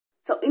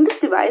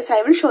device,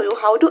 I will show you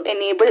how to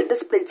enable the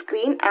split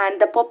screen and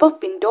the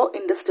pop-up window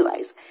in this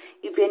device.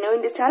 If you are new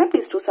in this channel,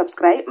 please do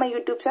subscribe my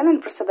YouTube channel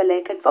and press the bell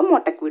icon for more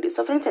tech videos.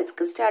 So friends, let's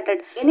get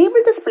started.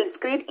 Enable the split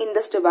screen in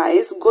this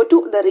device. Go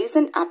to the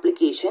recent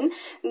application.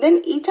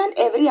 Then each and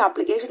every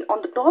application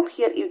on the top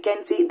here, you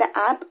can see the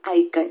app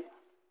icon.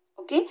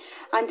 Okay,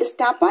 and just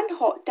tap on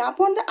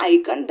the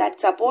icon that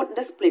support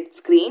the split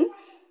screen.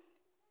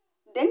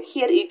 Then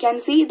here you can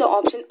see the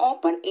option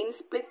open in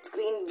split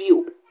screen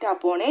view.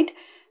 Tap on it.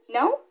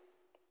 Now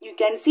you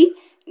can see,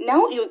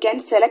 now you can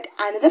select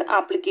another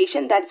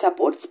application that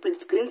supports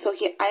split screen. So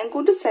here I am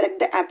going to select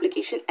the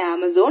application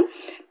Amazon.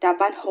 Tap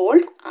and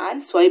hold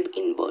and swipe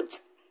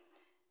inwards.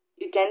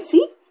 You can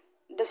see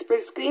the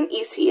split screen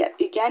is here.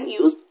 You can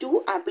use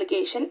two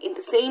applications in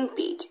the same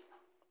page.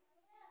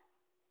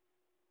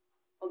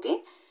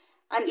 Okay,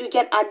 and you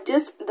can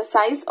adjust the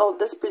size of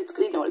the split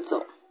screen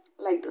also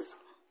like this.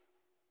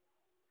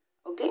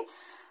 Okay,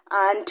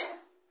 and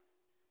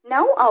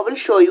now I will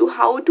show you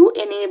how to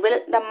enable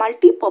the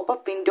multi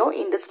pop-up window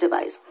in this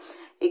device.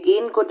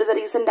 Again, go to the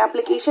recent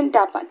application,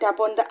 tap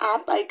on the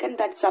app icon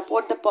that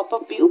support the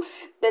pop-up view,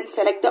 then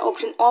select the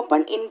option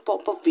open in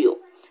pop-up view.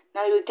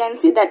 Now you can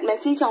see that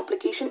message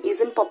application is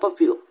in pop-up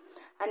view,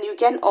 and you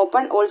can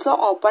open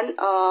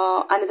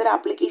another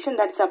application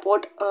that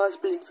support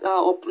split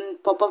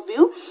pop-up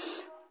view.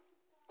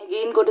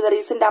 Again, go to the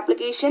recent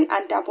application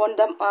and tap on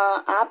the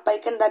app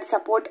icon that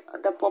support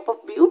the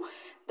pop-up view.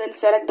 Then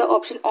select the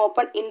option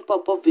open in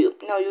pop-up view.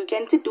 Now you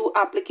can see two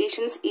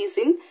applications is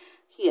in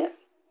here.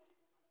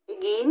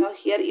 Again,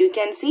 here you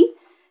can see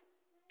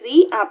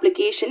three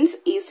applications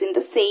is in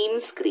the same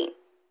screen.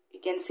 You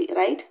can see,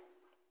 right?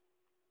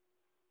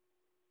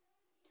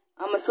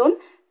 Amazon,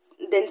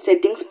 then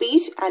settings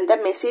page, and the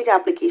message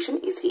application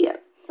is here.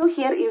 So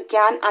here you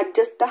can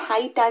adjust the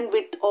height and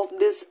width of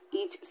this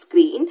each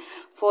screen.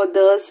 For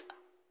this,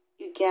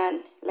 you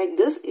can like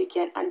this, you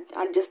can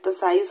adjust the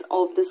size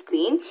of the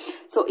screen.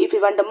 So if you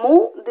want to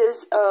move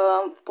this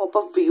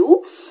pop-up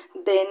view,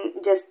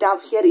 then just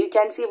tap here. You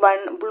can see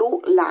one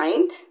blue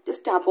line.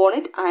 Just tap on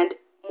it and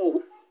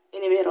move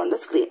anywhere on the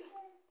screen.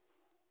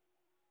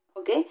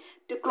 Okay,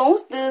 to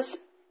close this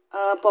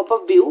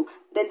pop-up view,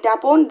 then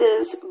tap on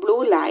this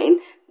blue line.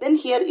 Then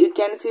here you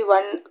can see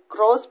one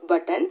cross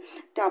button.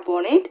 Tap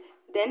on it,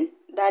 then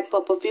that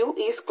pop-up view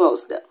is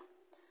closed.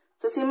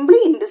 So simply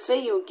in this way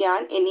you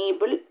can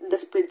enable the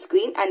split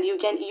screen, and you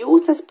can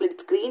use the split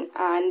screen,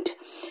 and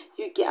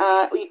you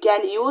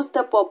can use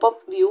the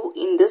pop-up view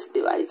in this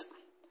device.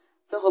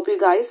 So hope you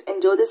guys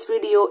enjoy this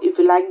video. If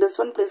you like this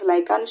one, please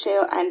like and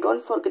share, and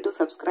don't forget to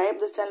subscribe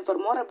this channel for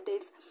more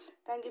updates.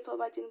 Thank you for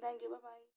watching. Thank you. Bye bye.